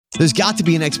There's got to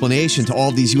be an explanation to all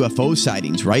of these UFO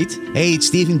sightings, right? Hey, it's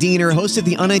Stephen Diener, host of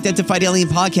the Unidentified Alien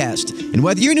Podcast. And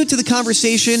whether you're new to the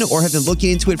conversation or have been looking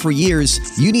into it for years,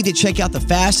 you need to check out the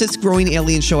fastest growing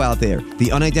alien show out there,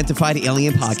 the Unidentified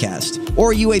Alien Podcast,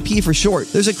 or UAP for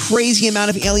short. There's a crazy amount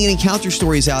of alien encounter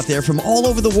stories out there from all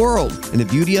over the world. And the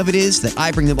beauty of it is that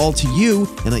I bring them all to you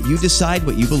and let you decide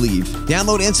what you believe.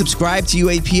 Download and subscribe to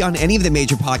UAP on any of the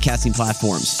major podcasting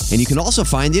platforms. And you can also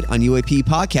find it on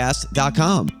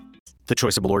UAPpodcast.com. The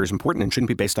choice of a lawyer is important and shouldn't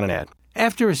be based on an ad.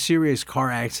 After a serious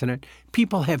car accident,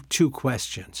 people have two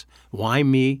questions. Why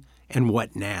me and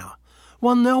what now?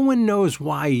 Well, no one knows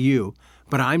why you,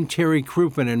 but I'm Terry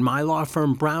Crouppen, and my law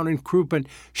firm Brown & Crouppen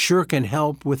sure can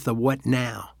help with the what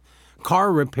now.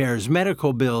 Car repairs,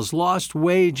 medical bills, lost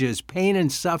wages, pain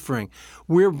and suffering.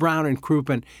 We're Brown &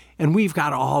 Crouppen, and we've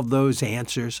got all those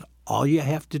answers. All you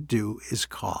have to do is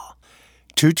call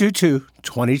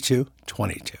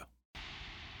 222-2222.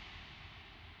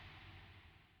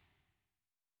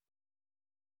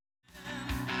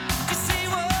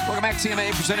 Welcome back to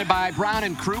CMA, presented by Brown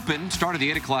 & Crouppen. Started the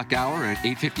 8 o'clock hour at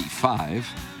 8:55.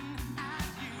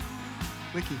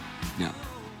 Wiki. Yeah.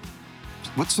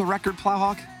 What's the record,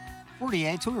 Plowhawk?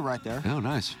 48, so we're right there. Oh,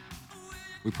 nice.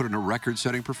 We put in a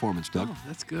record-setting performance, Doug. Oh,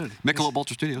 that's good. Michelob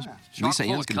Ultra Studios. Yeah. Lisa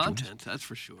Full Ann's of going to join us. content, that's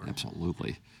for sure.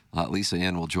 Absolutely. Lisa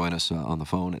Ann will join us on the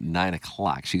phone at 9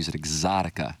 o'clock. She's at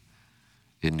Exotica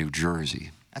in New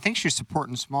Jersey. I think she's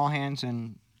supporting Small Hands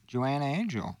and Joanna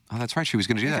Angel. Oh, that's right. She was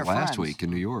going to do that last week in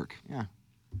New York. Yeah.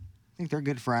 I think they're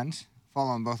good friends.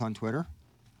 Follow them both on Twitter.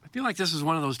 I feel like this is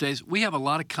one of those days. We have a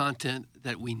lot of content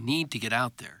that we need to get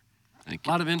out there. Thank you.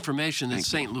 A lot of information that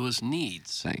St. Louis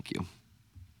needs. Thank you.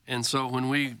 And so when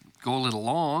we go a little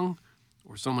long,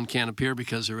 or someone can't appear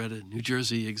because they're at a New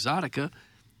Jersey Exotica,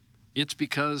 it's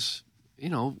because,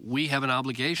 we have an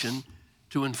obligation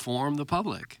to inform the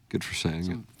public. Good for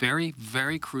saying it. Very,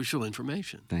 very crucial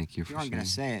information. Thank you for saying it. If you aren't going to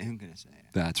say it, who's going to say it?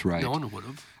 That's right. No one would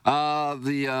have.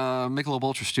 The Michelob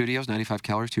Ultra Studios, 95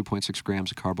 calories, 2.6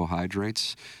 grams of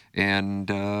carbohydrates. And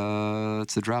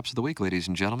it's the drops of the week, ladies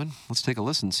and gentlemen. Let's take a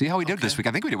listen. See how we did this week.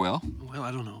 I think we did well. Well,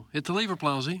 I don't know. Hit the lever,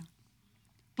 Plowsy.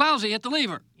 Plowsy, hit the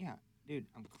lever. Yeah, dude,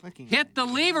 I'm clicking. Hit the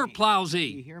lever,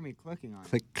 Plowsy. You hear me clicking on it.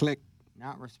 Click, click.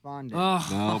 Not responding.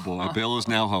 Oh, boy. Bill is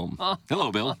now home.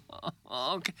 Hello, Bill.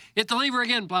 Okay. Hit the lever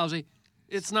again, Plowsy.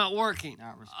 It's not working.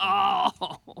 Not responding.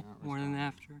 Oh. More than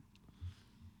after.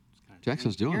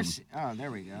 Jackson's doing it. Oh, there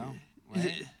we go.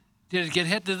 Did it get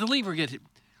hit? Did the lever get hit?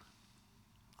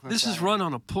 This is run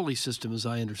on a pulley system, as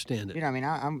I understand it. I mean,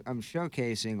 I'm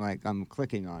showcasing like I'm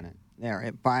clicking on it. There,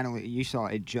 it finally. You saw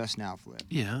it just now flip.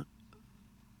 Yeah.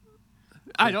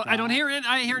 I don't hear it.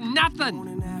 I hear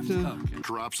nothing. Okay.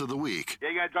 Drops of the week. Yeah,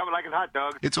 you gotta drop it like a hot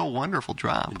dog. It's a wonderful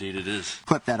drop. Indeed it is.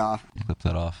 Clip that off. Clip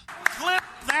that off. Clip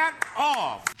that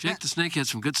off. Jake the Snake had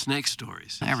some good snake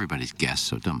stories. Everybody's guest,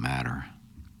 so it doesn't matter.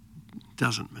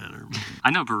 Doesn't matter.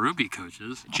 I know Berube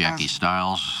coaches. Jackie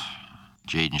Stiles,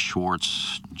 Jaden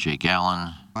Schwartz, Jake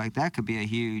Allen. Like, that could be a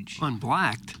huge...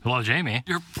 Unblacked. Hello, Jamie.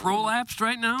 You're prolapsed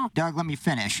right now? Doug, let me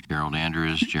finish. Gerald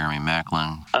Andrews, Jeremy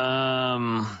Macklin.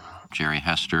 Jerry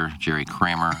Hester, Jerry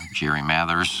Kramer, Jerry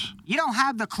Mathers. You don't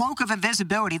have the cloak of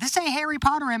invisibility. This ain't Harry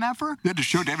Potter, MFer. You had to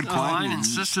show David Klein. Klein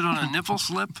insisted on a nipple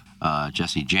slip.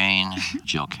 Jesse Jane,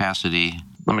 Jill Cassidy.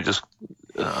 Let me just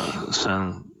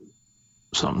send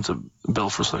something to Bill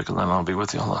for a second, then I'll be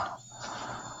with you. I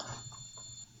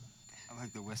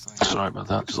like the whistling. Sorry about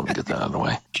that. Just let me get that out of the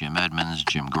way. Jim Edmonds,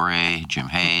 Jim Gray, Jim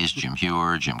Hayes, Jim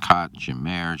Hewer, Jim Cott, Jim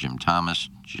Mayer, Jim Thomas,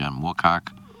 Jim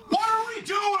Woodcock. What are we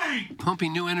doing?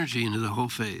 Pumping new energy into the whole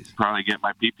phase. Probably get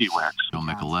my pee-pee waxed. Joe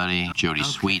Micheletti, Jody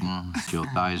Sweeten, Joe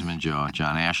Theismann,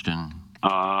 John Ashton.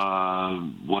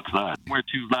 What's that? We're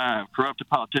too live. Corrupted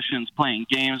politicians playing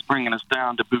games, bringing us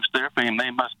down to boost their fame.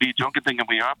 They must be joking, thinking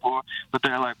we are poor, but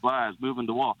they're like flies moving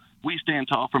the wall. We stand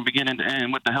tall from beginning to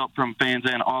end with the help from fans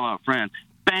and all our friends.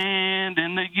 Band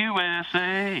in the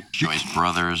USA. Joyce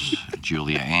Brothers,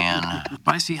 Julia Ann.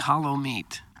 Spicy hollow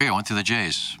meat. Hey, I went through the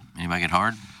Jays. Anybody get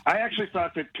hard? I actually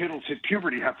thought that Kittles hit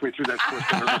puberty halfway through that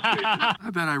first nervous I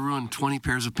bet I ruined 20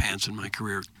 pairs of pants in my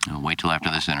career. Wait till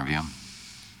after this interview.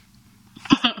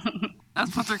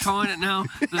 That's what they're calling it now.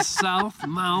 The South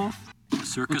Mouth. The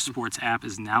Circus Sports app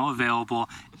is now available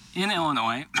in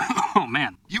Illinois. Oh,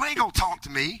 man. You ain't gonna talk to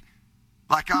me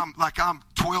like I'm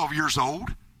 12 years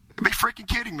old. You'd be freaking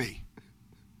kidding me.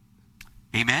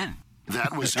 Amen.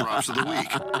 That was Drops of the Week.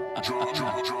 Drop,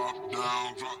 down, drop.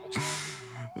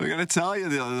 We're going to tell you,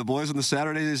 the boys on the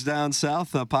Saturdays Down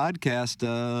South podcast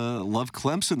love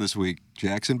Clemson this week,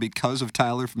 Jackson, because of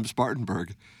Tyler from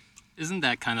Spartanburg. Isn't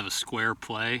that kind of a square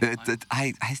play? God,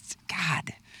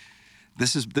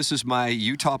 This is my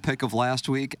Utah pick of last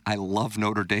week. I love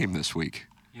Notre Dame this week.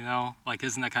 You know, like,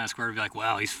 isn't that kind of square to be like,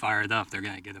 wow, he's fired up. They're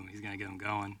going to get him. He's going to get him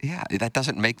going. Yeah, that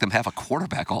doesn't make them have a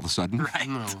quarterback all of a sudden. Right.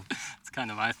 No. It's kind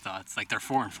of my thoughts. Like, they're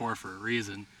 4-4 for a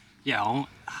reason. Yeah,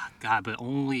 God, but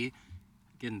only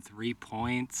getting 3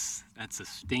 points. That's a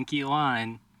stinky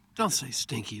line. Don't say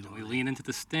stinky line. We lean into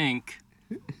the stink.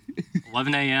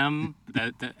 11 a.m.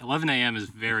 That 11 a.m. is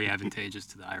very advantageous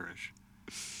to the Irish.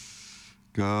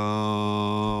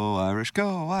 Go Irish,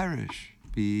 go Irish.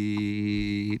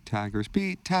 Beat Tigers,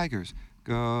 beat Tigers.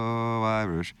 Go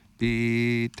Irish,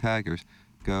 beat Tigers.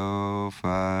 Go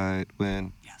fight,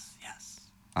 win. Yes.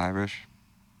 Irish.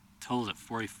 Total's at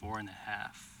 44.5.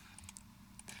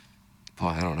 Boy,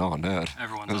 I don't know on that.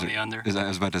 Everyone's on the under. I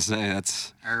was about to say,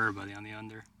 that's... Everybody on the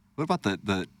under. What about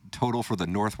the total for the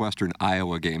Northwestern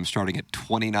Iowa game starting at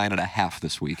 29.5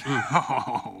 this week?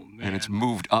 Oh, man. And it's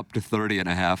moved up to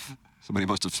 30.5. Somebody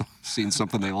must have seen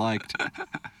something they liked.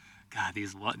 God,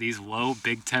 these low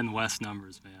Big Ten West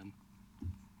numbers, man.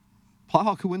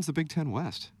 Plowhawk, who wins the Big Ten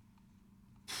West?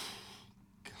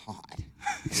 God.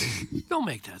 Don't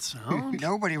make that sound.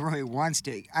 Nobody really wants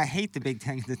to. I hate the Big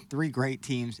Ten. The 3 great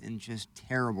teams and just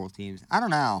terrible teams. I don't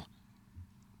know.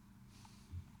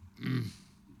 I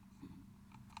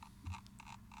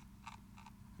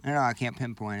don't know. I can't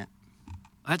pinpoint it.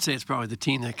 I'd say it's probably the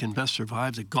team that can best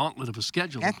survive the gauntlet of a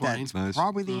schedule. That's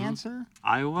probably the answer.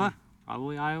 Iowa?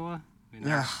 Probably Iowa. I mean,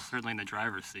 they're certainly in the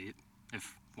driver's seat,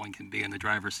 if one can be in the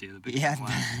driver's seat of the Big Ten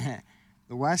West.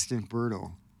 The West is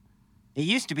brutal. It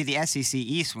used to be the SEC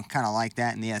East was kind of like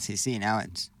that in the SEC. Now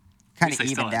it's kind of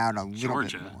evened out a little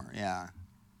bit more. Yeah.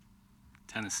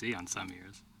 Tennessee on some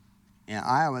years. Yeah,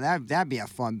 Iowa. That'd be a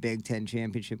fun Big Ten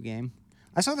championship game.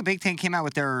 I saw the Big Ten came out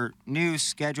with their new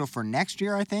schedule for next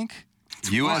year, I think.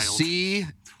 USC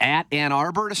at Ann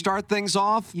Arbor to start things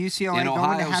off. UCLA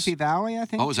going to Happy Valley, I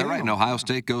think. Oh, is that right? And Ohio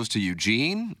State goes to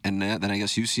Eugene, and then I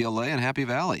guess UCLA and Happy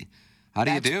Valley. How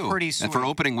do you do? Pretty sweet. And for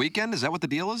opening weekend, is that what the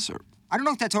deal is? Or? I don't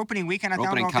know if that's opening weekend. I don't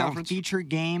know if conference? that was featured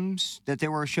games that they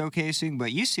were showcasing,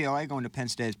 but UCLA going to Penn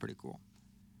State is pretty cool.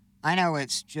 I know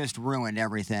it's just ruined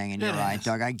everything, and you're right,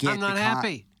 Doug. I get I'm not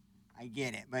happy. I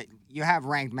get it, but you have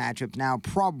ranked matchups now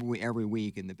probably every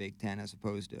week in the Big Ten as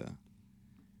opposed to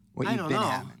what you've been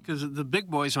having. Because the big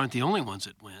boys aren't the only ones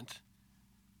that went.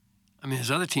 I mean,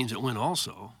 there's other teams that went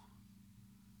also.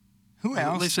 Who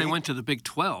else? At least they went to the Big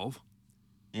 12.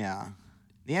 Yeah.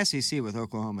 The SEC with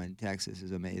Oklahoma and Texas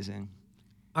is amazing.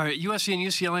 All right, USC and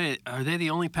UCLA, are they the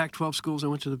only Pac-12 schools that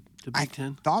went to the Big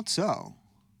Ten? Thought so.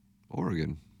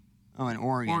 Oregon. Oh, and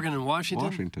Oregon. Oregon and Washington?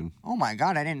 Washington. Oh, my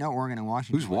God. I didn't know Oregon and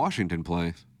Washington. Who's Washington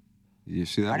play? You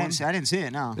see that I didn't see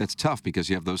it, no. It's tough because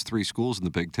you have those 3 schools in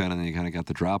the Big Ten, and then you kind of got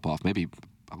the drop-off. Maybe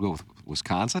I'll go with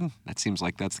Wisconsin. That seems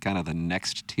like that's kind of the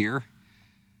next tier.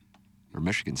 Or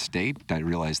Michigan State. I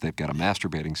realize they've got a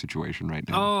masturbating situation right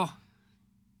now.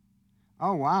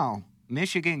 Oh, wow.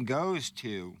 Michigan goes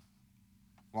to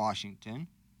Washington.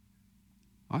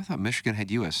 Oh, I thought Michigan had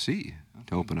USC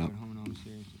to open up.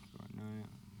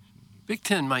 Big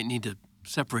Ten might need to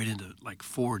separate into like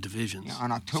 4 divisions. Yeah,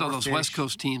 on October so those West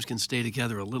Coast teams can stay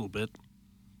together a little bit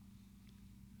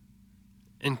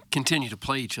and continue to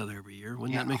play each other every year.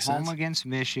 Wouldn't that make sense? Home against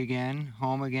Michigan,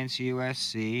 home against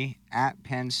USC, at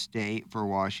Penn State for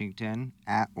Washington,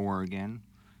 at Oregon,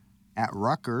 at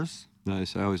Rutgers.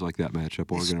 Nice. I always like that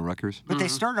matchup, Oregon and Rutgers. But they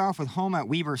started off with home at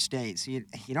Weber State, so you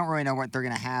don't really know what they're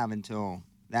going to have until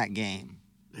that game.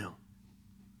 Yeah.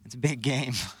 It's a big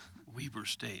game. Weber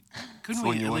State. Couldn't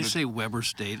we at least say Weber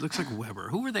State? Looks like Weber.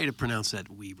 Who are they to pronounce that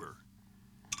Weber?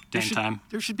 There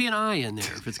should be an I in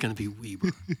there if it's going to be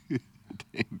Weber.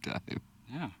 Dame time.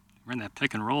 Yeah. We're in that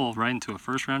pick and roll right into a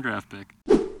first-round draft pick.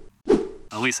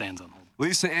 Lisa Ann's on hold.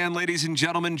 Lisa Ann, ladies and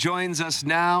gentlemen, joins us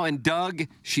now. And Doug,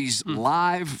 she's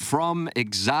live from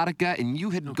Exotica. And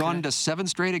you had gone to 7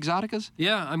 straight Exoticas?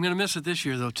 Yeah, I'm going to miss it this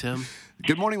year, though, Tim.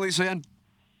 Good morning, Lisa Ann.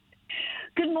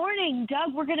 Good morning,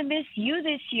 Doug. We're going to miss you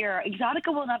this year.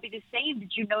 Exotica will not be the same.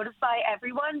 Did you notify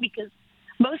everyone? Because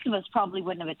most of us probably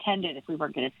wouldn't have attended if we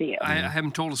weren't going to see you. I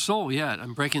haven't told a soul yet.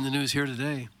 I'm breaking the news here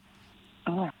today.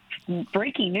 Oh,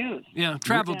 breaking news. Yeah,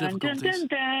 travel difficulties.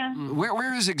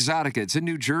 Where is Exotica? It's in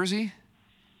New Jersey?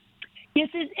 Yes,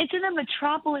 it's in the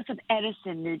metropolis of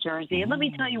Edison, New Jersey. And let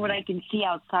me tell you what I can see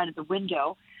outside of the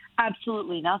window.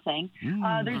 Absolutely nothing.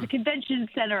 There's a convention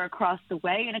center across the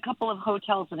way and a couple of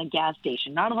hotels and a gas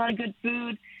station. Not a lot of good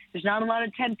food. There's not a lot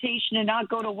of temptation to not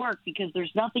go to work because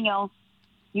there's nothing else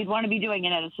you'd want to be doing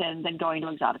in Edison than going to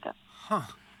Exotica.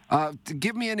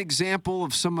 Give me an example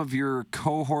of some of your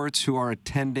cohorts who are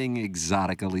attending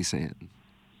Exotica, Lisa Ann.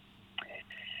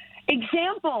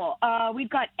 Example, we've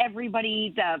got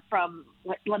everybody from.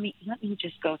 Let me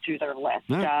just go through their list.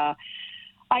 Yeah.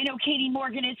 I know Katie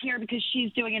Morgan is here because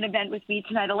she's doing an event with me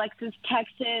tonight. Alexis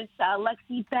Texas,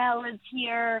 Lexi Bell is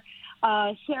here,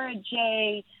 Sarah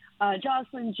J,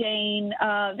 Jocelyn Jane.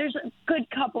 There's a good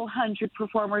couple hundred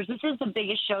performers. This is the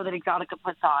biggest show that Exotica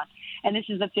puts on, and this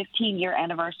is the 15-year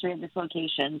anniversary of this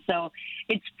location. So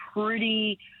it's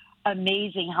pretty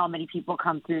amazing how many people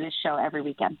come through this show every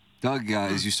weekend. Doug,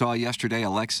 as you saw yesterday,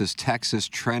 Alexis Texas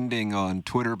trending on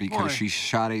Twitter because she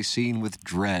shot a scene with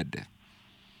Dredd.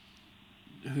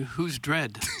 Who's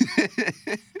Dredd?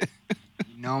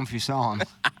 You know him if you saw him.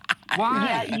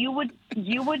 Why? Yeah, you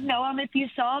would know him if you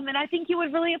saw him, and I think you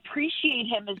would really appreciate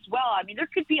him as well. I mean, there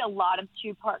could be a lot of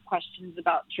two-part questions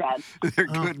about Dredd. There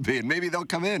could be, and maybe they'll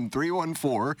come in.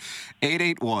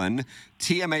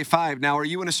 314-881-TMA5. Now, are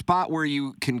you in a spot where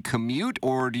you can commute,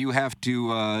 or do you have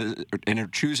to, and are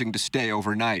choosing to stay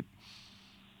overnight?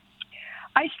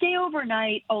 I stay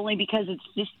overnight only because it's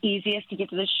just easiest to get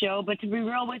to the show. But to be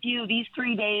real with you, these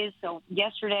 3 days, so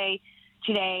yesterday,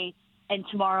 today, and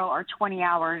tomorrow are 20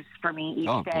 hours for me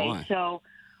each day. Boy. So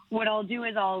what I'll do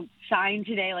is I'll sign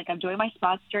today, like I'm doing my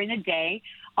spots during the day.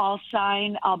 I'll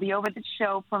be over at the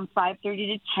show from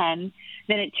 5:30 to 10.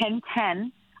 Then at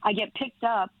 10:10, I get picked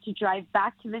up to drive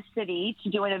back to the city to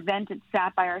do an event at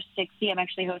Sapphire 60. I'm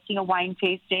actually hosting a wine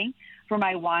tasting for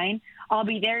my wine. I'll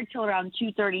be there till around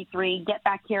 2:33, get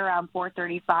back here around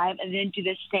 4:35, and then do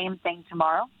the same thing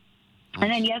tomorrow. Nice.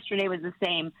 And then yesterday was the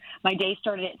same. My day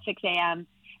started at 6 a.m.,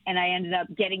 and I ended up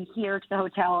getting here to the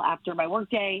hotel after my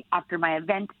workday, after my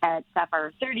event at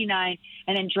Sapphire 39,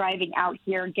 and then driving out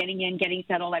here, getting in, getting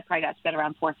settled. I probably got to bed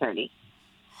around 4:30.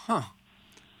 Huh.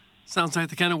 Sounds like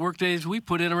the kind of work days we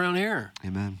put in around here.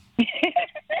 Amen.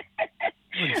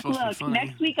 Look,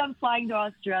 next week I'm flying to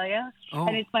Australia,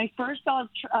 and it's my first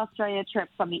Australia trip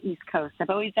from the East Coast. I've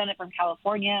always done it from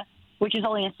California, which is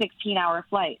only a 16-hour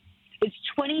flight. It's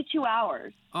 22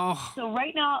 hours. Oh. So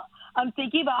right now I'm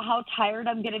thinking about how tired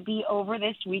I'm going to be over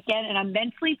this weekend, and I'm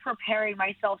mentally preparing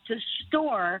myself to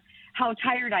store how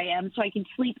tired I am so I can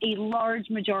sleep a large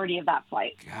majority of that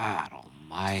flight. God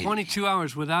almighty. 22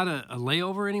 hours without a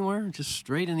layover anywhere? Just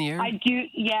straight in the air? I do,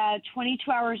 yeah, 22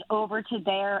 hours over to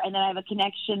there, and then I have a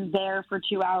connection there for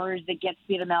 2 hours that gets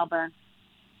me to Melbourne.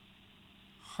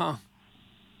 Huh.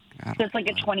 God so it's like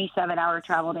a 27-hour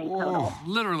travel day total.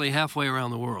 Literally halfway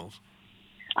around the world.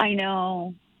 I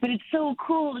know. But it's so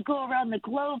cool to go around the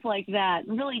globe like that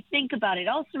and really think about it. It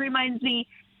also reminds me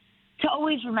to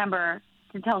always remember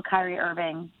to tell Kyrie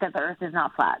Irving that the earth is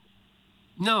not flat.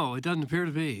 No, it doesn't appear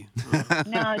to be.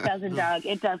 No, it doesn't, Doug.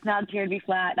 It does not appear to be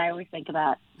flat. I always think of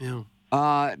that. Yeah.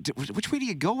 Which way do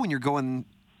you go when you're going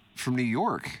from New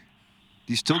York?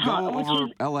 Do you still go over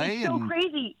L.A.? It's so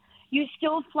crazy. You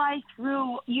still fly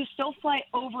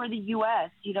over the U.S.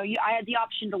 You know, I had the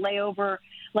option to lay over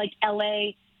like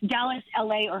L.A., Dallas,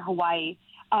 L.A., or Hawaii.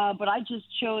 But I just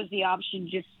chose the option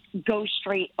to just go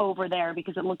straight over there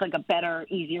because it looked like a better,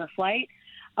 easier flight.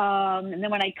 And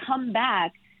then when I come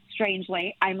back,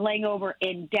 strangely, I'm laying over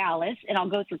in Dallas, and I'll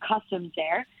go through customs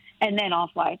there, and then I'll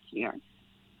fly to New York.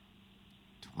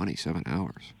 27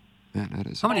 hours. Man, that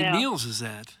is... How many meals is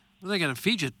that? Well, they got to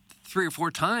feed you 3 or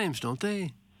 4 times, don't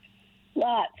they?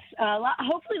 Lots.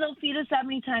 Hopefully they'll feed us that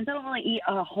many times. I don't really eat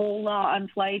a whole lot on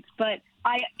flights, but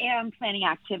I am planning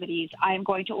activities. I'm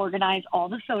going to organize all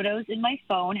the photos in my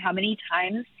phone. How many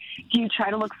times do you try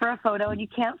to look for a photo and you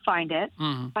can't find it?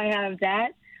 Mm-hmm. I have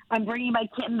that. I'm bringing my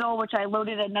Kindle, which I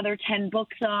loaded another 10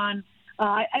 books on.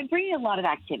 I'm bringing a lot of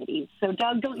activities. So,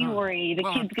 Doug, don't you worry. The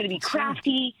kid's going to be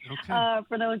crafty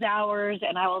for those hours,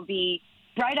 and I will be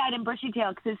bright-eyed and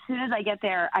bushy-tailed because as soon as I get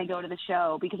there, I go to the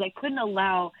show because I couldn't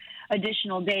allow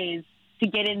additional days to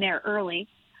get in there early.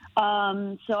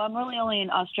 So I'm really only in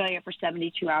Australia for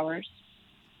 72 hours.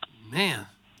 Man,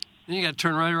 then you got to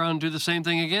turn right around and do the same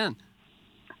thing again.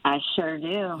 I sure do.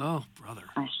 Oh, brother.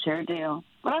 I sure do.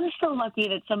 But I'm still lucky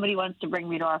that somebody wants to bring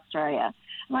me to Australia.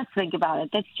 Let's think about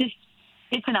it.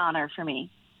 It's an honor for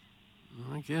me.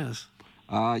 I guess.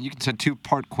 You can send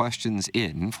 2-part questions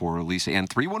in for Lisa Ann.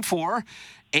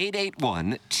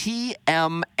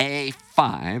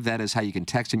 314-881-TMA5. That is how you can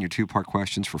text in your 2-part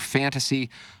questions for Fantasy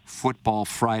Football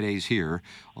Fridays here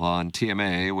on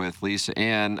TMA with Lisa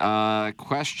Ann.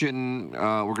 Question,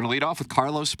 we're going to lead off with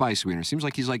Carlos Spiceweiner. Seems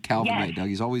like he's like Calvin Knight, Doug.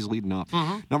 He's always leading off.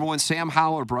 Mm-hmm. Number 1, Sam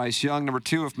Howell or Bryce Young. Number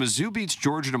 2, if Mizzou beats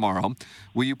Georgia tomorrow,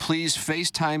 will you please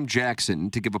FaceTime Jackson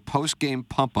to give a post-game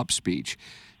pump-up speech?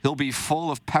 He'll be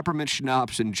full of peppermint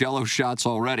schnapps and Jell-O shots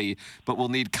already, but will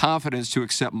need confidence to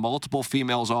accept multiple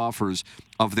females' offers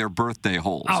of their birthday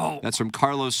holes. Oh. That's from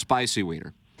Carlos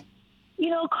Spiceweiner.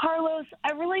 Carlos,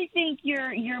 I really think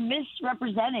you're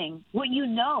misrepresenting what you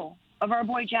know of our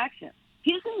boy Jackson.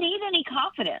 He doesn't need any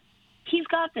confidence. He's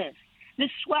got this. The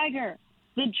swagger,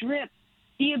 the drip,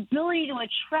 the ability to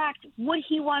attract what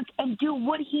he wants and do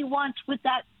what he wants with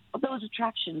those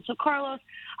attractions. So, Carlos,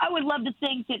 I would love to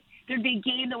think that there'd be a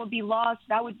game that would be lost,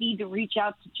 and I would need to reach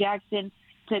out to Jackson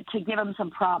to give him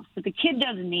some props. But the kid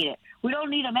doesn't need it. We don't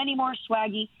need him any more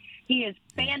swaggy. He is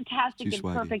fantastic and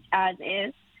perfect as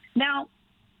is. Now,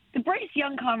 the Bryce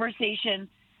Young conversation,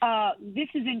 this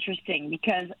is interesting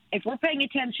because if we're paying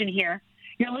attention here,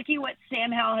 you're looking at what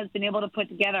Sam Howell has been able to put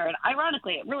together. And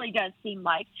ironically, it really does seem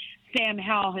like Sam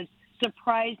Howell has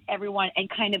surprised everyone and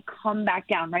kind of come back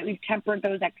down, right? We've tempered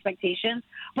those expectations.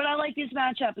 But I like this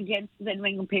matchup against the New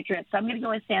England Patriots. So I'm going to go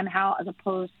with Sam Howell as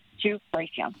opposed to Bryce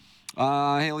Young.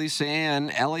 Hey, Lisa Ann,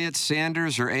 Elliott,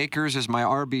 Sanders, or Akers is my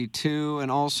RB2.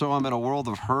 And also, I'm in a world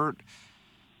of hurt,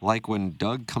 like when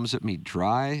Doug comes at me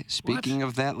dry. Speaking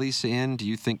of that, Lisa Ann, do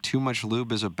you think too much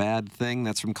lube is a bad thing?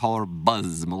 That's from caller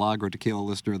Buzz, Milagro Tequila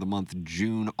listener of the month,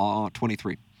 June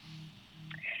 23.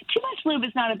 Too much lube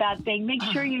is not a bad thing. Make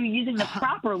sure you're using the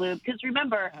proper lube, because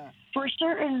remember, for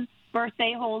certain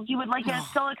birthday holes, you would like a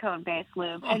silicone-based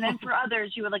lube, and then for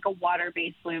others, you would like a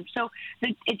water-based lube. So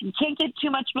you can't get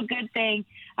too much of a good thing.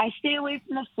 I stay away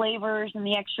from the flavors and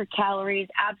the extra calories.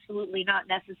 Absolutely not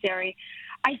necessary.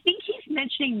 I think he's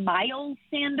mentioning Miles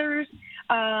Sanders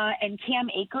and Cam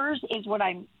Akers is what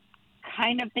I'm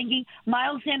kind of thinking.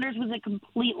 Miles Sanders was a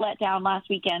complete letdown last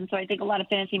weekend, so I think a lot of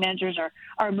fantasy managers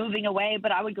are moving away,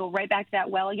 but I would go right back to that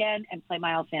well again and play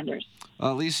Miles Sanders.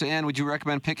 Lisa Ann, would you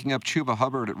recommend picking up Chuba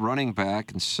Hubbard at running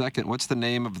back? And second, what's the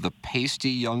name of the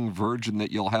pasty young virgin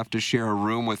that you'll have to share a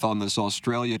room with on this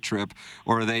Australia trip,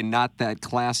 or are they not that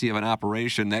classy of an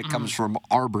operation? That comes from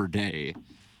Arbor Day.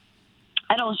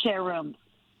 I don't share rooms.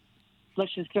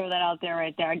 Let's just throw that out there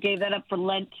right there. I gave that up for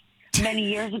Lent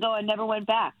many years ago. I never went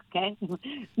back, okay?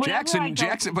 Jackson,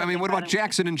 what about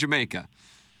Jackson in Jamaica?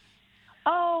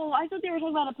 Oh, I thought they were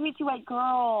talking about a pretty white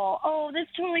girl. Oh, that's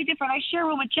totally different. I share a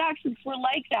room with Jackson, so we're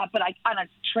like that, but on a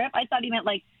trip, I thought he meant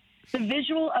like the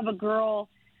visual of a girl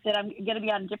that I'm going to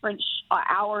be on different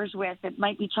hours with that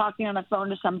might be talking on the phone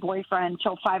to some boyfriend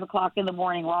till 5 o'clock in the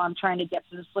morning while I'm trying to get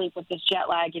to sleep with this jet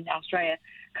lag in Australia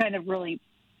kind of really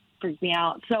freaks me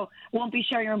out. So won't be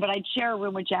sharing a room, but I'd share a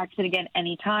room with Jackson again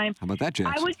anytime. How about that,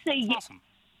 Jackson? I would say yes.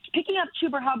 Picking up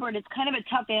Chuba Hubbard, it's kind of a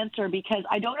tough answer because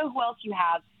I don't know who else you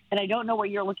have, and I don't know what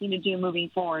you're looking to do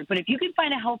moving forward. But if you can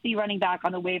find a healthy running back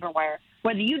on the waiver wire,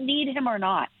 whether you need him or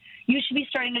not, you should be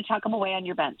starting to tuck him away on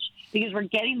your bench because we're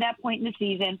getting that point in the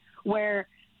season where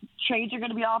trades are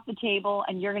going to be off the table,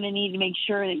 and you're going to need to make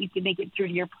sure that you can make it through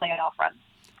to your playoff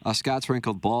run. Scott's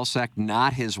wrinkled ballsack,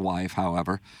 not his wife,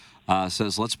 however.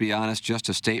 Says, let's be honest, just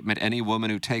a statement. Any woman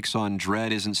who takes on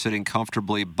dread isn't sitting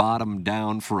comfortably bottom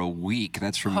down for a week.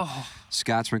 That's from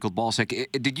Scott's wrinkled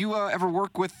ballsack. Did you ever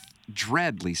work with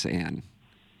dread, Lisa Ann?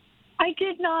 I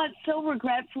did not, so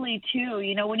regretfully, too.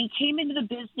 You know, when he came into the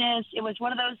business, it was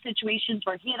one of those situations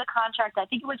where he had a contract. I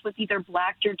think it was with either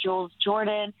Black or Jules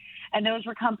Jordan, and those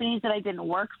were companies that I didn't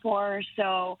work for,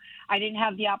 so I didn't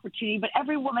have the opportunity. But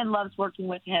every woman loves working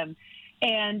with him.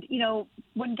 And, you know,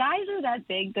 when guys are that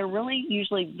big, they're really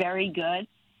usually very good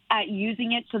at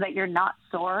using it so that you're not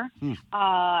sore. And,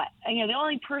 you know, the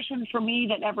only person for me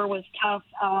that ever was tough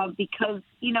because,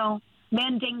 you know,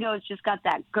 Mandingo's just got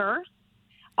that girth.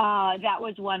 That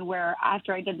was one where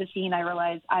after I did the scene, I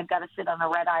realized I've got to sit on a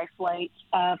red-eye flight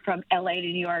from L.A. to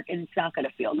New York, and it's not going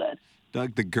to feel good.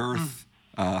 Doug, the girth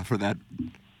for that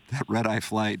red-eye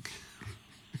flight.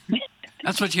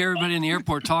 That's what you hear everybody in the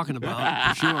airport talking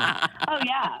about, for sure. Oh,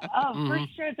 yeah. Oh, for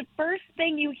sure. The first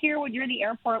thing you hear when you're in the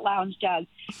airport lounge, Doug,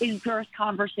 is girth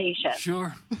conversation.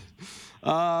 Sure.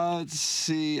 Let's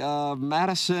see.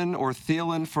 Madison or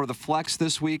Thielen for the flex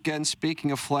this weekend.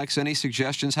 Speaking of flex, any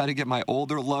suggestions how to get my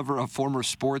older lover, a former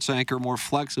sports anchor, more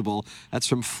flexible? That's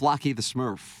from Flocky the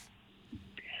Smurf.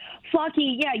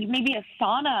 Flocky, yeah, maybe a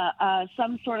sauna,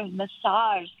 some sort of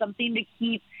massage, something to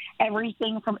keep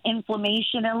everything from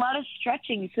inflammation, and a lot of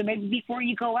stretching. So maybe before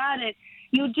you go at it,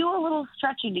 you do a little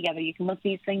stretching together. You can look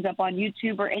these things up on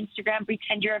YouTube or Instagram,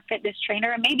 pretend you're a fitness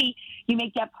trainer, and maybe you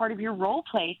make that part of your role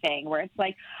play thing where it's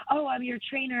like, oh, I'm your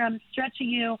trainer, I'm stretching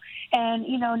you, and,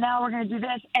 you know, now we're going to do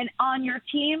this. And on your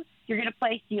team, you're going to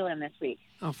play Thielen this week.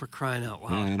 Oh, for crying out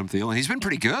loud. Adam Thielen. He's been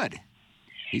pretty good.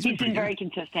 He's been very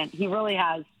consistent. He really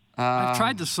has. I've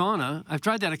tried the sauna. I've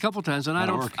tried that a couple times, and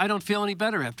I don't feel any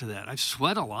better after that. I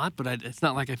sweat a lot, but it's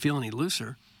not like I feel any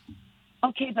looser.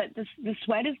 Okay, but the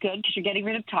sweat is good because you're getting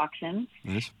rid of toxins.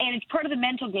 Yes. And it's part of the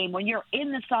mental game. When you're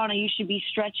in the sauna, you should be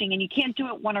stretching, and you can't do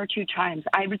it 1 or 2 times.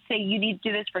 I would say you need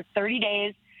to do this for 30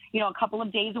 days, a couple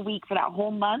of days a week for that whole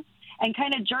month, and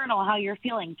kind of journal how you're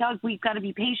feeling. Doug, we've got to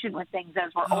be patient with things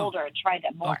as we're older and try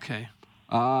them more. Okay.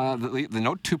 The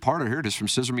note two-parter here just from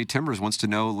Scissor Me Timbers wants to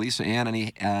know, Lisa Ann,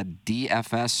 any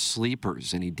DFS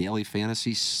sleepers, any daily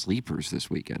fantasy sleepers this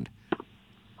weekend?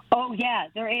 Oh, yeah,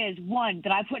 there is one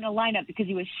that I put in a lineup because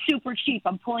he was super cheap.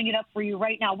 I'm pulling it up for you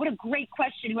right now. What a great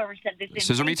question, whoever sent this in.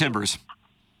 Scissor Me Timbers.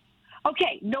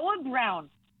 Okay, Noah Brown,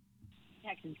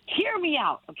 Texans. Hear me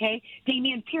out, okay?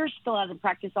 Damian Pierce still hasn't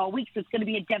practiced all week, so it's going to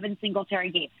be a Devin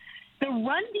Singletary game. The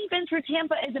run defense for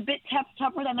Tampa is a bit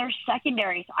tougher than their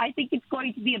secondary, so I think it's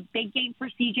going to be a big game for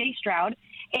C.J. Stroud.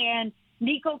 And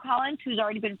Nico Collins, who's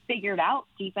already been figured out.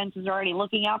 Defense is already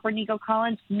looking out for Nico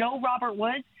Collins. No Robert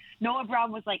Woods. Noah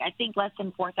Brown was I think less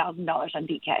than $4,000 on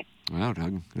DK. Wow,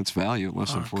 Doug, that's value at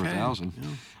less than $4,000.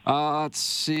 Yeah. Let's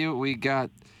see what we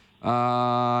got.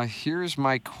 Here's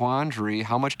my quandary.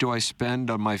 How much do I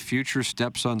spend on my future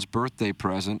stepson's birthday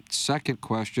present? Second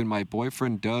question, my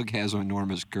boyfriend Doug has an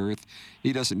enormous girth.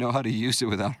 He doesn't know how to use it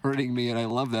without hurting me, and I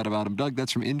love that about him. Doug,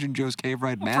 that's from Injun Joe's Cave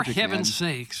Ride Magic. For heaven's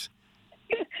sakes.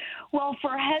 Well,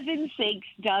 for heaven's sakes,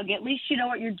 Doug, at least you know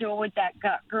what you're doing with that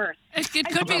girth. It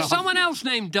could be someone else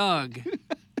named Doug.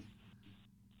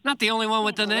 Not the only one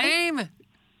with the name.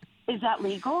 Is that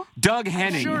legal? Doug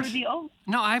Henning. Sure.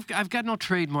 No, I've got no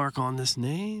trademark on this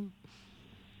name.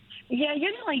 Yeah,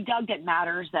 you're the only Doug that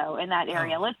matters, though, in that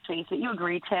area. Let's face it. You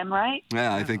agree, Tim, right?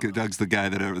 Yeah, I think Doug's the guy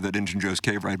that Injun Joe's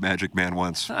Cave Ride Magic Man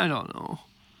wants. I don't know.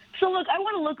 So, look, I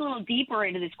want to look a little deeper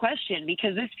into this question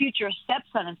because this future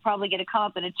stepson is probably going to come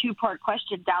up in a 2-part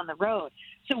question down the road.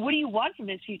 So what do you want from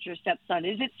this future stepson?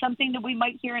 Is it something that we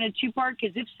might hear in a 2-part?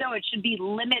 Because if so, it should be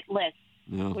limitless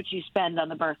what you spend on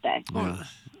the birthday. Yeah.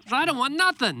 I don't want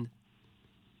nothing.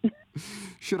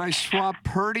 Should I swap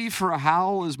Purdy for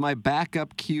Howell as my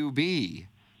backup QB?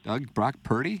 Doug, Brock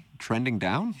Purdy trending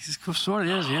down? He sort of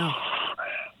is, yeah.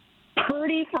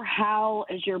 Purdy for Howell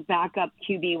as your backup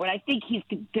QB. What I think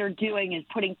they're doing is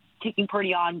taking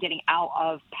Purdy on, getting out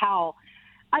of Powell.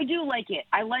 I do like it.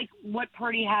 I like what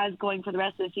Purdy has going for the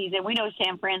rest of the season. We know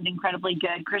San Fran's incredibly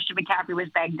good. Christian McCaffrey was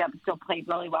banged up and still played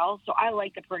really well. So I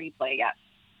like the Purdy play, yes.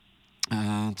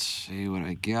 Let's see what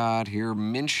I got here.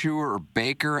 Minshew or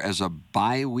Baker as a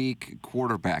bye-week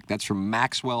quarterback. That's from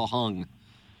Maxwell Hung.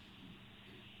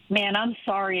 Man, I'm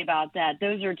sorry about that.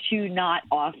 Those are 2 not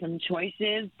awesome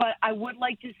choices, but I would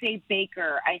like to say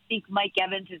Baker. I think Mike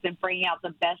Evans has been bringing out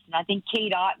the best, and I think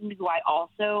Cade Otton, who I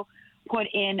also put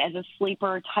in as a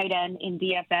sleeper tight end in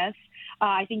DFS,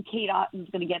 I think Cade Otton's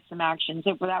going to get some action.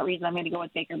 So for that reason, I'm going to go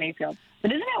with Baker Mayfield.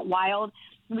 But isn't it wild?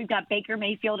 We've got Baker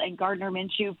Mayfield and Gardner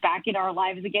Minshew back in our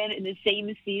lives again in the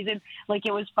same season like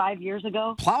it was 5 years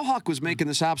ago. Plowhawk was making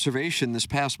this observation this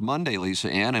past Monday, Lisa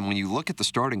Ann, and when you look at the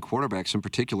starting quarterbacks in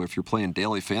particular, if you're playing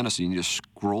daily fantasy and you just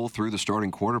scroll through the starting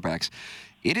quarterbacks,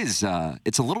 it's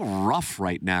a little rough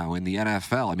right now in the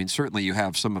NFL. I mean, certainly you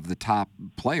have some of the top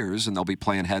players, and they'll be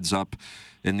playing heads up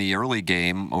in the early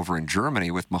game over in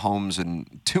Germany with Mahomes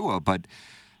and Tua, but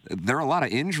there are a lot of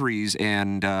injuries,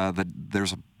 and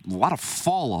there's a lot of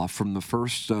fall off from the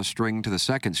first string to the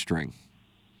second string.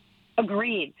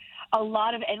 Agreed.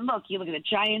 And look, you look at the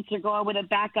Giants, they're going with a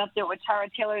backup there with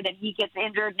Tyrod Taylor, then he gets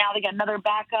injured. Now they got another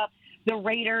backup. The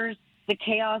Raiders, the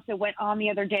chaos that went on the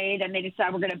other day, then they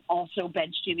decide we're going to also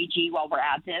bench Jimmy G while we're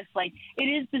at this. It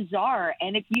is bizarre.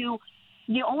 And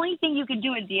the only thing you can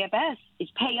do in DFS is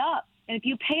pay up. And if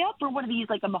you pay up for one of these,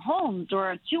 like a Mahomes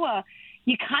or a Tua,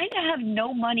 you kind of have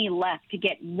no money left to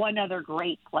get one other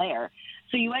great player.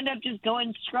 So you end up just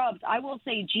going scrubs. I will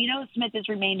say Geno Smith has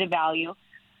remained a value.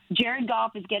 Jared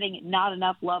Goff is getting not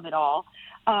enough love at all.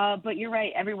 But you're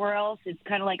right. Everywhere else, it's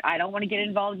kind of like I don't want to get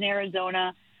involved in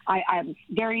Arizona. I'm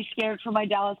very scared for my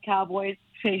Dallas Cowboys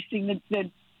facing the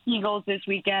Eagles this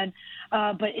weekend.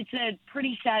 But it's a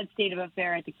pretty sad state of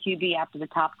affair at the QB after the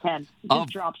top 10. It just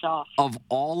drops off. Of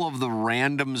all of the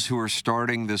randoms who are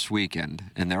starting this weekend,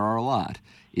 and there are a lot,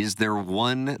 is there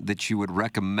one that you would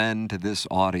recommend to this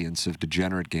audience of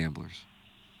degenerate gamblers?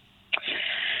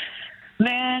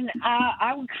 Man,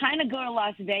 I would kind of go to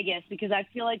Las Vegas because I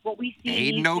feel like what we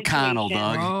see Aiden O'Connell,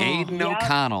 Doug. Aiden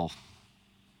O'Connell.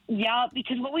 Yeah,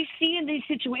 because what we see in these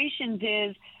situations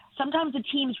is sometimes the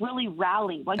teams really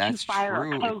rally once you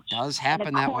fire a coach. It does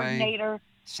happen that way.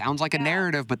 Sounds like a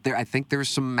narrative, but I think there's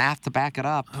some math to back it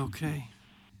up. Okay.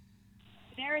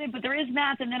 In granted, but there is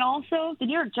math. And then also, the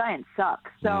New York Giants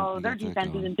suck. So their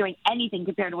defense isn't doing anything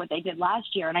compared to what they did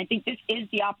last year. And I think this is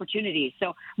the opportunity.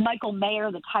 So Michael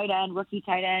Mayer, the tight end, rookie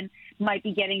tight end, might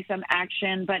be getting some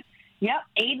action. But, yep,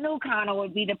 Aiden O'Connell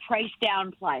would be the price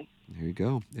down play. There you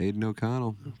go, Aiden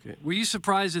O'Connell. Okay. Were you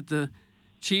surprised that the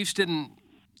Chiefs didn't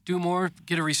do more,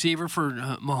 get a receiver for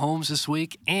Mahomes this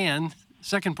week? And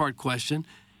second part question,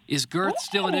 is girth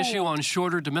still an issue on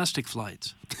shorter domestic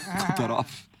flights? Cut that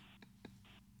off.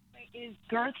 Is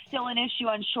girth still an issue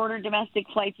on shorter domestic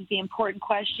flights is the important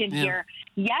question here.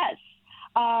 Yes,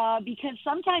 because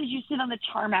sometimes you sit on the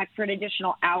tarmac for an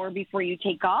additional hour before you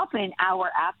take off and an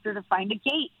hour after to find a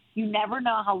gate. You never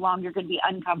know how long you're going to be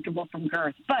uncomfortable from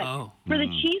girth. But for the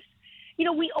Chiefs, you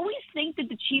know, we always think that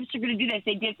the Chiefs are going to do this.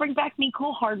 They did bring back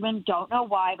Mecole Hardman. Don't know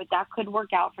why, but that could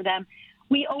work out for them.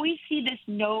 We always see this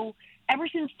ever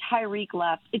since Tyreek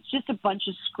left, it's just a bunch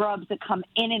of scrubs that come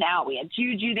in and out. We had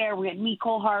Juju there. We had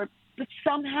Mecole Hardman. But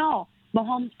somehow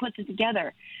Mahomes puts it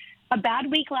together. A bad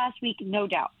week last week, no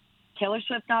doubt. Taylor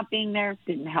Swift not being there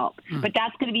didn't help. But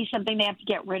that's going to be something they have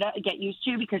to get used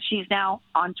to because she's now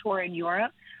on tour in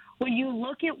Europe. When you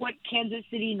look at what Kansas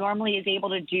City normally is able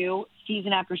to do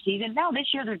season after season, now this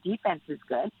year their defense is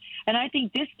good. And I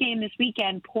think this game this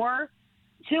weekend, poor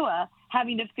Tua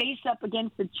having to face up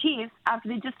against the Chiefs after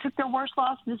they just took their worst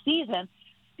loss of the season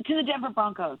to the Denver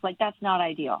Broncos. Like, that's not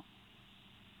ideal.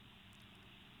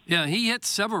 Yeah, he hit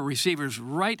several receivers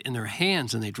right in their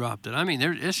hands and they dropped it. I mean,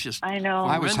 it's just. I know.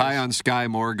 I was high on Sky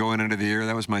Moore going into the year.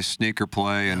 That was my sneaker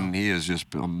play, and he is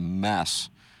just a mess.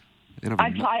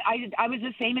 I was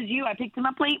the same as you. I picked him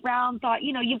up late round, thought,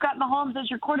 you've got Mahomes as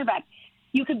your quarterback.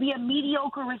 You could be a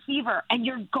mediocre receiver, and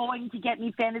you're going to get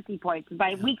me fantasy points. And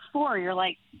by week 4, you're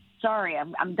like, sorry,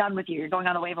 I'm done with you. You're going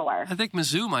on the waiver wire. I think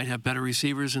Mizzou might have better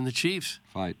receivers than the Chiefs.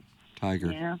 Fight.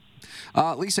 Tiger. Yeah.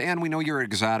 Lisa Ann, we know you're at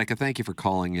Exotica. Thank you for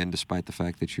calling in despite the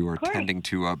fact that you are tending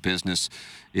to business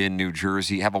in New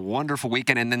Jersey. Have a wonderful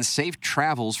weekend and then safe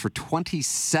travels for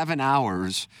 27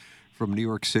 hours from New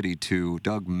York City to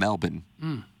Doug, Melbourne.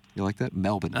 You like that?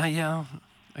 Melbourne. Yeah.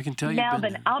 I can tell you.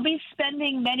 Melbourne. I'll be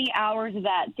spending many hours of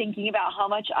that thinking about how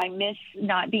much I miss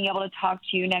not being able to talk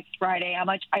to you next Friday, how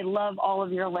much I love all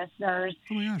of your listeners.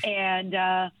 Oh my gosh.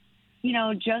 And,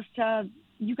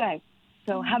 you guys.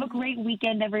 So have a great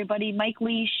weekend, everybody. Mike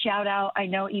Lee, shout out. I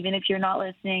know even if you're not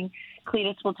listening,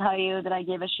 Cletus will tell you that I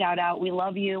gave a shout out. We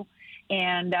love you.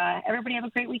 And everybody have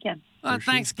a great weekend.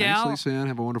 Thanks, gal. Thanks, Lisa Ann.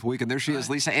 Have a wonderful weekend. There she is,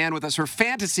 Lisa Ann, with us for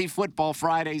Fantasy Football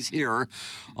Fridays here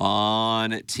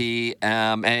on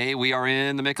TMA. We are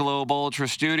in the Michelob Ultra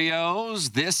Studios.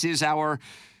 This is our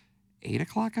 8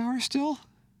 o'clock hour still?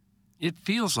 It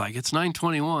feels like it's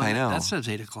 9:21. I know. That says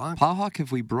 8 o'clock. Plowhawk,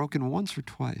 have we broken once or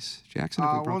twice? Jackson,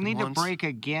 have we broken we'll need once? to break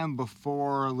again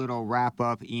before a little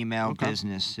wrap-up email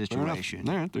business situation.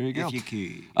 All right, there you go. If you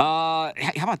could. How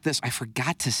about this? I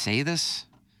forgot to say this.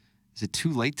 Is it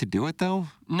too late to do it, though?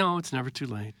 No, it's never too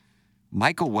late.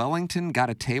 Michael Wellington got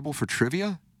a table for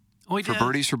trivia for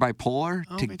Birdies for Bipolar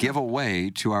to give away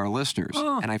to our listeners.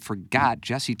 Oh. And I forgot.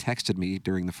 Jesse texted me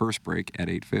during the first break at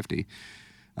 8:50.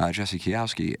 Jesse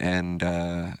Kiowski,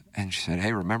 and she said,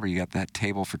 hey, remember, you got that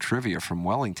table for trivia from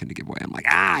Wellington to give away. I'm like,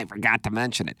 I forgot to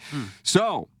mention it.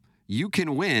 So you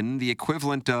can win the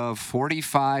equivalent of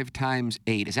 45 times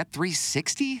 8. Is that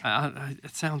 360?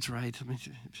 It sounds right.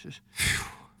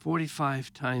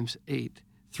 45 times 8.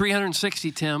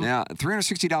 360, Tim. Yeah,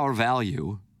 $360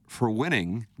 value for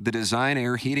winning the Design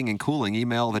Air Heating and Cooling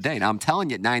email of the day. Now, I'm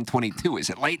telling you at 9:22. Is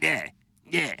it late?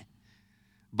 Yeah.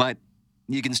 But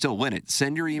you can still win it.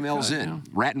 Send your emails in. Yeah.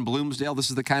 Rat in Bloomsdale, this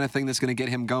is the kind of thing that's going to get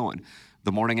him going.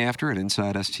 The morning after at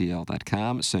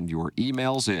InsideSTL.com. Send your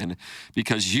emails in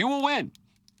because you will win.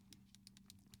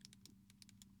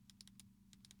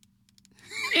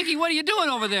 Iggy, what are you doing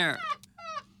over there?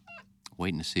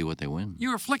 Waiting to see what they win.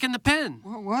 You were flicking the pen.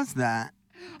 What was that?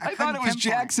 I thought it was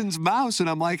Jackson's mouse, and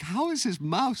I'm like, how is his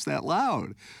mouse that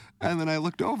loud? And then I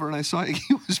looked over, and I saw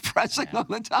he was pressing on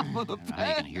the top of the pen.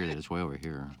 You can hear that. It's way over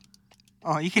here.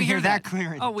 Oh, you can hear that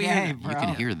clear as day, bro. You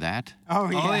can hear that? Oh,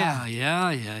 yeah.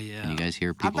 Yeah. Can you guys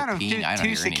hear I people thought it was peeing? I don't two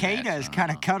hear any of that. cicadas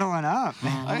kind of cuddling up.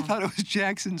 I thought it was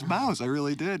Jackson's mouse. I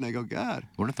really did. And I go, God.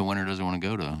 What if the winner doesn't want to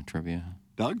go to trivia?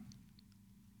 Doug?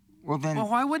 Well,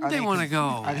 why wouldn't they want to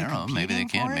go? I don't know. Maybe they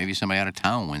can't. Maybe somebody out of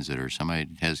town wins it, or somebody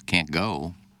can't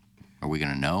go. Are we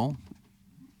going to know?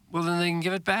 Well, then they can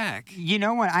give it back. You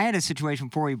know what? I had a situation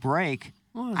before we break.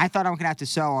 What? I thought I was going to have to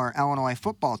sell our Illinois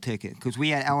football ticket because we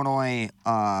had Illinois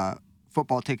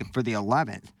football ticket for the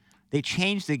 11th. They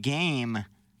changed the game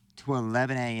to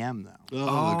 11 a.m. though.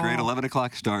 Oh, the great 11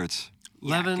 o'clock starts.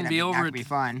 11, that be over could be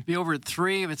fun. Be over at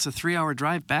 3. It's a 3-hour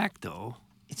drive back, though.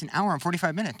 It's an hour and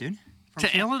 45 minutes, dude.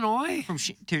 To Illinois?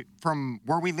 From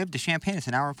where we live to Champaign, it's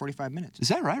an hour and 45 minutes. Is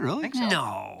that right, really? I think so.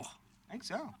 No. I think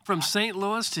so. From St.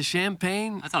 Louis to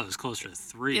Champaign? I thought it was closer to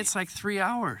 3. It's like 3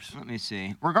 hours. Let me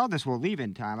see. Regardless, we'll leave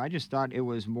in time. I just thought it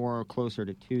was more closer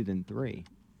to 2 than 3.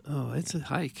 Oh, it's a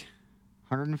hike.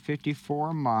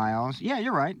 154 miles. Yeah,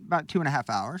 you're right. About 2.5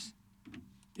 hours.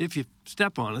 If you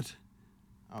step on it.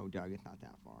 Oh, Doug, it's not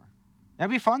that far.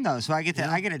 That'd be fun though. So I get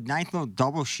a nice little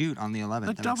double shoot on the 11th.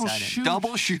 A double shoot.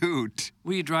 Double shoot.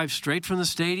 Will you drive straight from the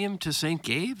stadium to St.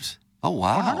 Gabe's? Oh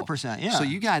wow. 100%. Yeah. So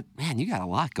you got a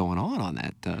lot going on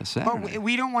that Saturday. But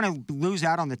we don't want to lose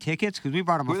out on the tickets because we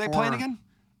bought them Who before. are they playing again?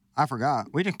 I forgot.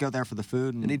 We just go there for the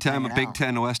food. And Anytime a hanging Big out.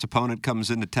 Ten West opponent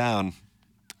comes into town,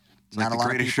 it's like Not a the lot of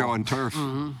greatest people. show on turf.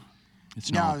 Mm-hmm.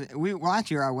 It's No, last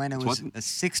year I went. It was a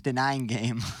 6-9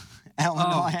 game.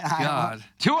 Illinois, Oh, God.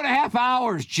 2.5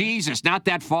 hours. Jesus, not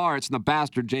that far. It's in the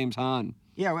bastard James Hahn.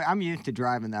 Yeah, I'm used to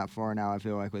driving that far now. I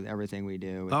feel like with everything we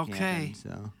do. With Okay. camping,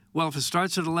 so. Well, if it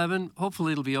starts at 11,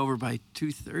 hopefully it'll be over by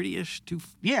 2:30ish,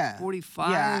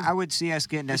 2:45. Yeah, I would see us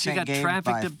getting to If you St. got Gabe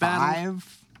traffic by to battle.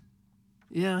 5.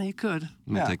 Yeah, you could.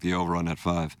 I'm going to take the over on that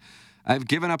 5. I've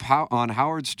given up on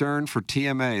Howard Stern for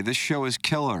TMA. This show is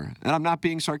killer. And I'm not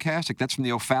being sarcastic. That's from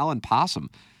the O'Fallon Possum.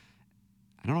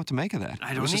 I don't know what to make of that.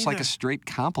 I It was don't just like either. a straight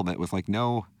compliment with like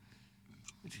no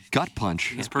gut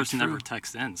punch. This person never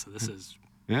texts in, so this is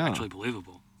Yeah. actually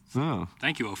believable. Oh.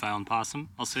 Thank you, O'Fallon Possum.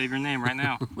 I'll save your name right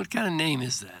now. What kind of name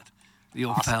is that? The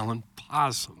O'Fallon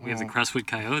Possum. We have the Crestwood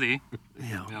Coyote.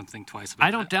 Yeah. We don't think twice about I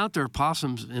don't doubt there are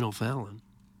possums in O'Fallon.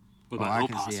 What Oh, about I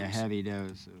can see a opossums? heavy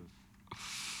dose of.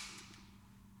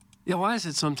 Yeah, why is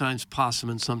it sometimes possum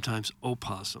and sometimes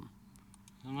opossum?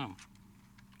 I don't know.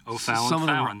 O'Fallon Some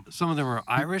of them are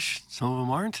Irish, some of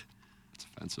them aren't. It's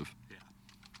offensive. Yeah.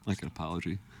 Like an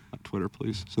apology on Twitter,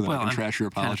 please, so that I Well, can I'm trash your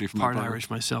kind apology of from part my part. Irish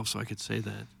myself, so I could say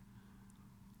that.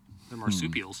 They're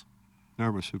marsupials.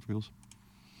 They're marsupials.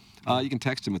 You can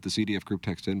text him at the CDF Group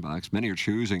text inbox. Many are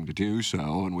choosing to do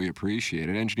so, and we appreciate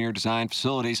it. Engineer Design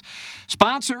Facilities,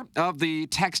 sponsor of the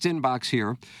text inbox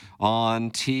here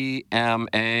on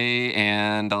TMA,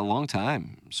 and a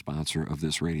longtime sponsor of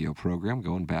this radio program,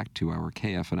 going back to our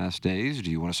KFNS days. Do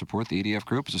you want to support the EDF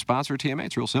Group as a sponsor of TMA?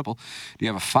 It's real simple. Do you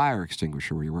have a fire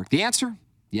extinguisher where you work? The answer,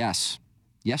 yes.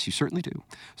 Yes, you certainly do.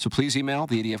 So please email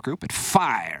the EDF Group at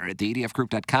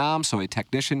fire@theedfgroup.com so a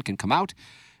technician can come out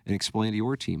and explain to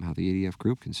your team how the EDF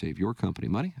Group can save your company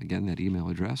money. Again, that email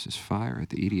address is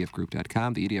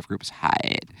fire@theedfgroup.com. The EDF Group is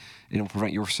hide. It'll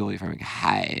prevent your facility from having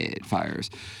hide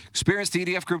fires. Experience the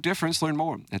EDF Group difference. Learn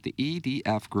more at the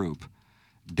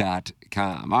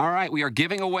edfgroup.com. All right, we are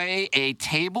giving away a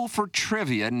table for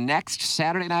trivia next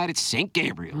Saturday night at St.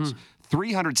 Gabriel's.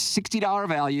 $360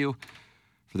 value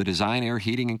for the Design Air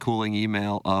Heating and Cooling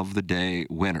email of the day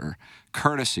winner,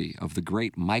 courtesy of the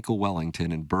great Michael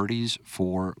Wellington and Birdies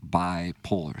for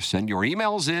Bipolar. Send your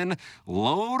emails in,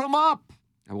 load them up.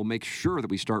 I will make sure that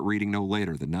we start reading no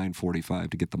later than 9:45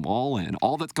 to get them all in.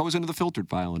 All that goes into the filtered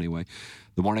file anyway.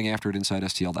 The morning after at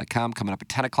InsideSTL.com. Coming up at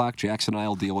 10 o'clock, Jackson and I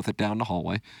will deal with it down the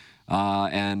hallway.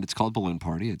 And it's called Balloon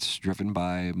Party. It's driven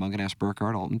by Mungan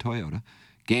Burkhardt, Alton Toyota.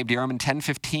 Gabe Dearman,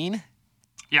 10:15.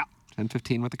 Yeah.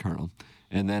 10:15 with the Colonel.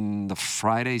 And then the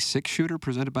Friday six-shooter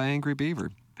presented by Angry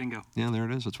Beaver. Bingo. Yeah, there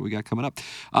it is. That's what we got coming up.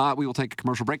 We will take a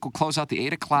commercial break. We'll close out the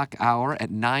 8 o'clock hour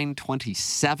at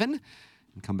 9:27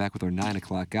 and come back with our 9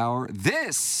 o'clock hour.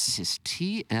 This is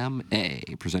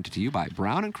TMA, presented to you by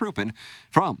Brown and Crouppen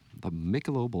from the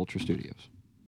Michelob Ultra Studios.